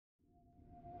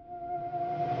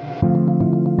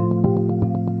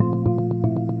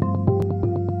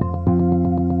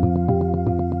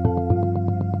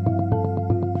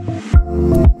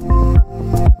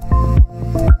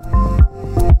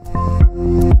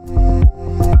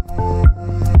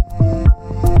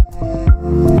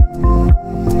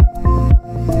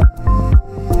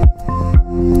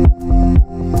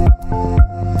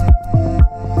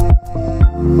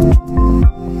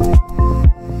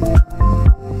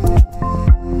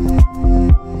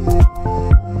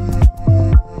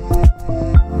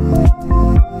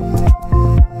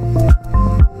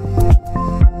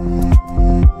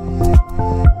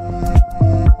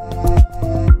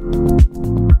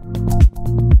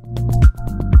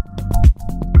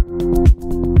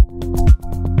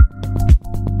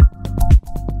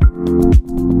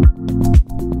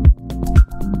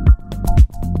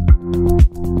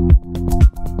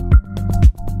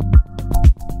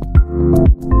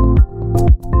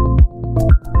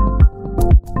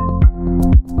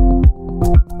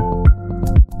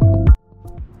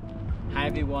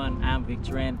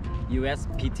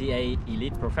USPTA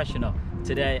Elite Professional.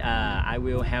 Today I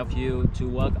will help you to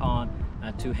work on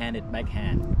a two-handed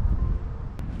backhand.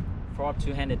 For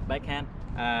two-handed backhand,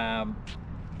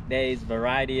 there is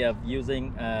variety of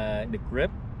using the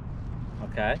grip.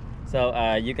 Okay,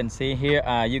 so you can see here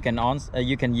you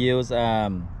can use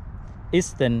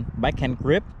Eastern backhand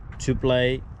grip to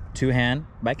play two-hand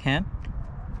backhand.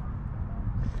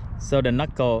 So the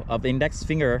knuckle of index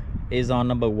finger is on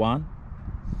number 1,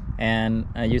 and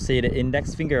you see the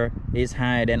index finger is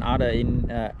higher than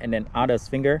and then other's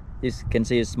finger. You can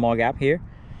see a small gap here,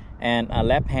 and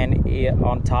left hand is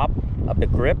on top of the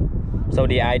grip. So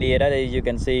the idea that is you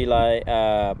can see like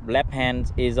left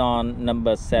hand is on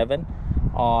number 7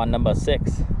 or number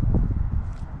 6,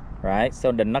 right?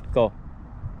 So the knuckle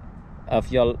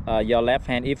of your left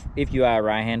hand, if you are a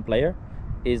right hand player,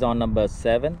 is on number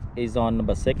 7, is on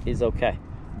number 6 is okay,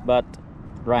 but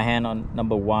right hand on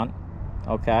number 1,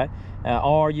 okay.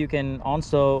 Or you can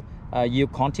also you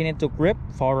continental grip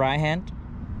for right hand.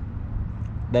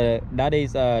 That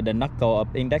is the knuckle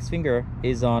of index finger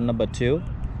is on number 2,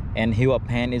 and heel of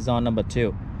hand is on number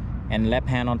 2, and left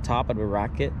hand on top of the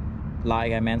racket,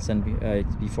 like I mentioned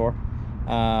before.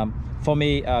 For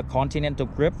me, continental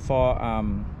grip for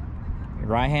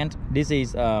right hand, this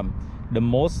is the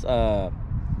most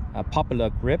popular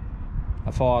grip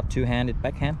for two-handed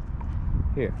backhand.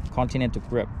 Here, continental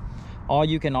grip. Or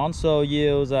you can also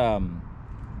use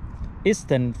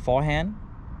Eastern forehand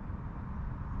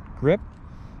grip.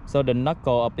 So the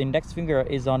knuckle of index finger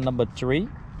is on number 3,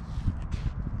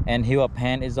 and heel of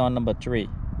hand is on number 3,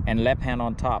 and left hand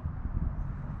on top.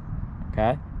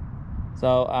 Okay,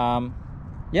 so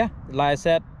yeah, like I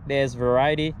said, there's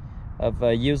variety of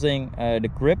using the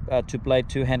grip to play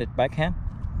two-handed backhand.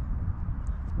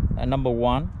 Number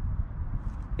 1,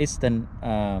 Eastern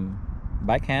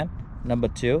backhand. Number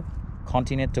 2,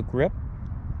 continental grip.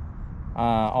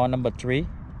 Or number 3,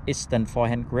 Eastern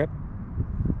forehand grip.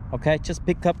 Okay, just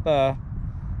pick up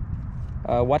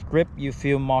what grip you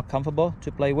feel more comfortable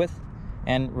to play with,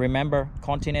 and remember,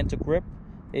 continental grip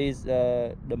is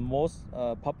the most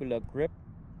popular grip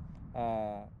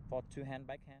for two-hand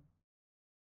backhand.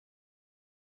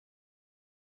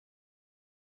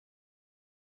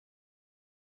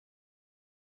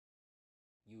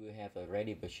 You will have a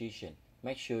ready position.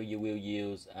 Make sure you will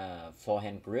use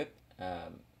forehand grip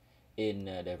in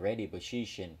the ready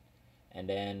position, and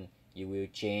then you will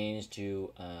change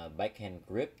to backhand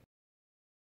grip.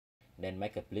 Then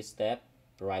make a blitz step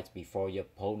right before your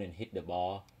opponent hit the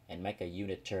ball, and make a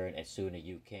unit turn as soon as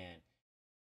you can.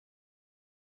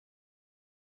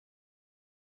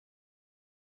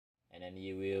 And then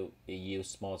you will use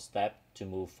small step to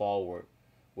move forward.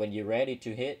 When you're ready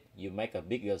to hit, you make a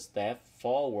bigger step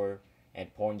forward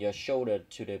and point your shoulder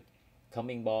to the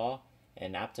coming ball,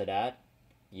 and after that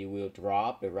you will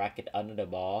drop the racket under the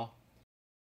ball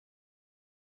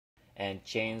and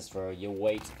transfer your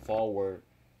weight forward.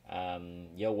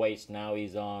 Your weight now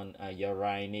is on your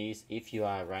right knees if you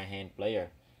are a right hand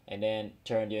player, and then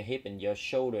turn your hip and your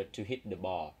shoulder to hit the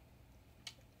ball.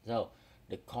 So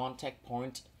the contact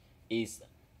point is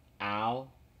out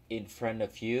in front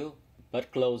of you,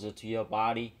 but closer to your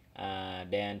body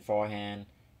than forehand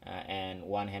and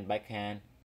one hand backhand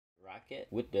racket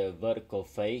with the vertical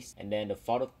face, and then the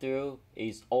follow through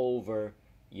is over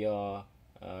your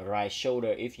right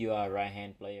shoulder if you are a right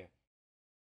hand player.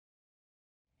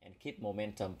 And keep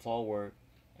momentum forward,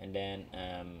 and then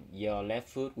your left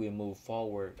foot will move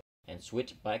forward and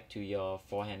switch back to your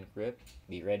forehand grip.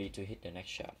 Be ready to hit the next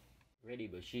shot. Ready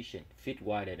position, feet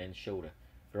wider than shoulder.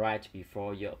 Right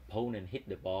before your opponent hit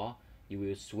the ball, you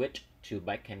will switch to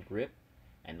backhand grip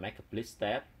and make a blitz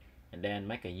step, and then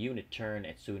make a unit turn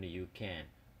as soon as you can.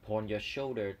 Point your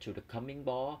shoulder to the coming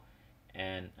ball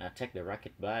and take the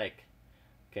racket back.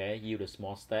 Okay, use a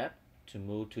small step to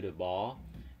move to the ball,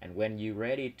 and when you're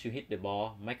ready to hit the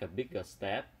ball, make a bigger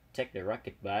step, take the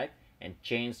racket back, and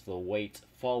change the weight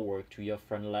forward to your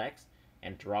front legs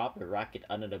and drop the racket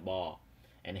under the ball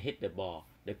and hit the ball.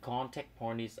 The contact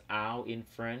point is out in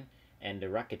front and the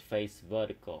racket face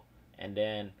vertical, and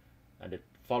then the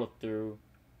follow through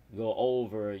go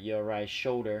over your right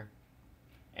shoulder,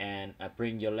 and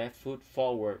bring your left foot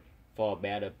forward for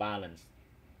better balance.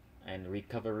 And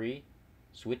recovery,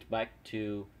 switch back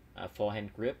to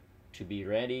forehand grip to be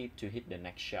ready to hit the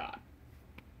next shot.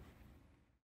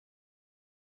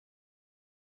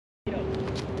 That's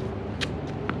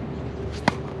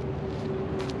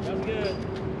good.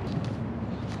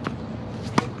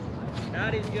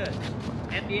 That is good.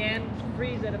 At the end,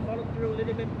 freeze and follow through a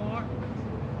little bit more.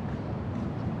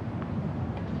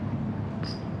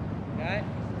 Okay.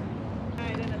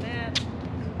 Right in the net.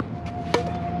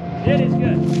 This is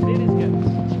good. This is good.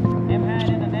 Em hai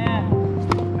đây là nè.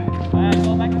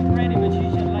 Go back to ready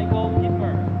position like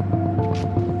goalkeeper.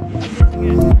 This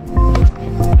is good.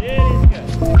 This is good.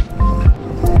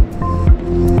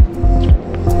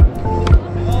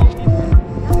 Goalkeeper.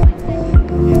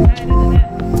 Em hai đây là nè.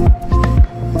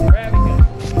 Very good.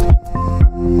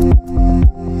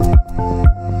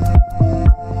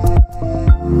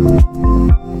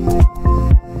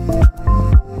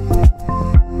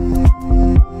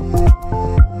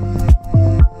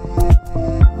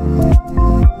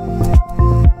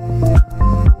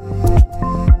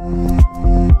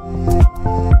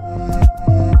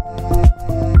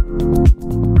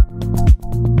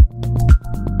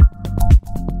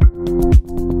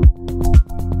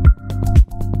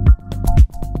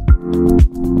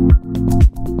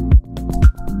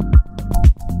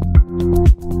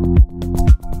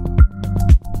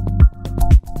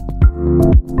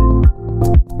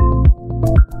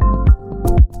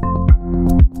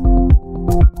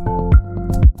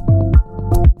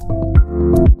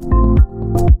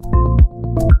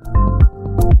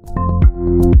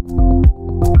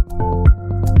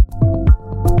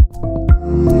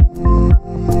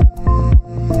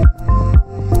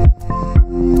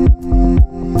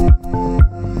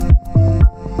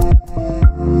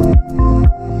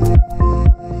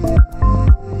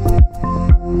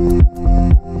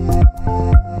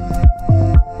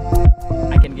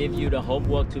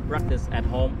 Homework to practice at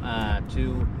home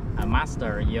to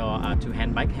master your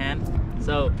two-hand backhand.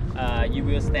 So you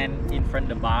will stand in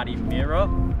front of the body mirror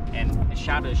and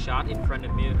shadow shot in front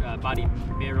of the body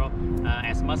mirror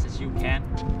as much as you can.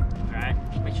 Alright,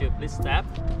 make sure please step,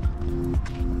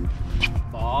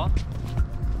 ball,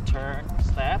 turn,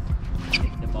 step,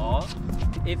 take the ball.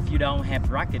 If you don't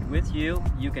have racket with you,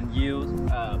 you can use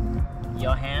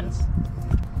your hands.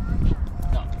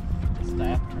 No,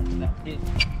 step, step.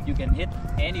 You can hit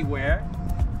anywhere,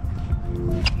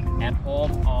 at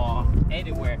home or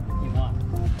anywhere you want.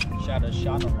 Shadow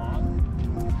shot along.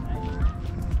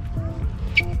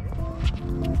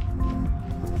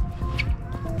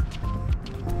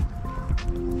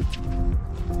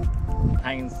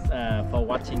 Thanks for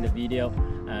watching the video.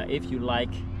 If you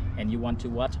like and you want to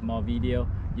watch more video,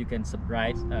 you can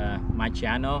subscribe my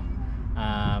channel.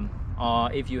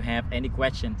 Or if you have any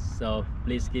questions, so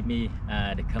please give me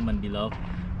the comment below.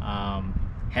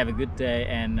 Have a good day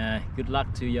and good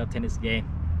luck to your tennis game.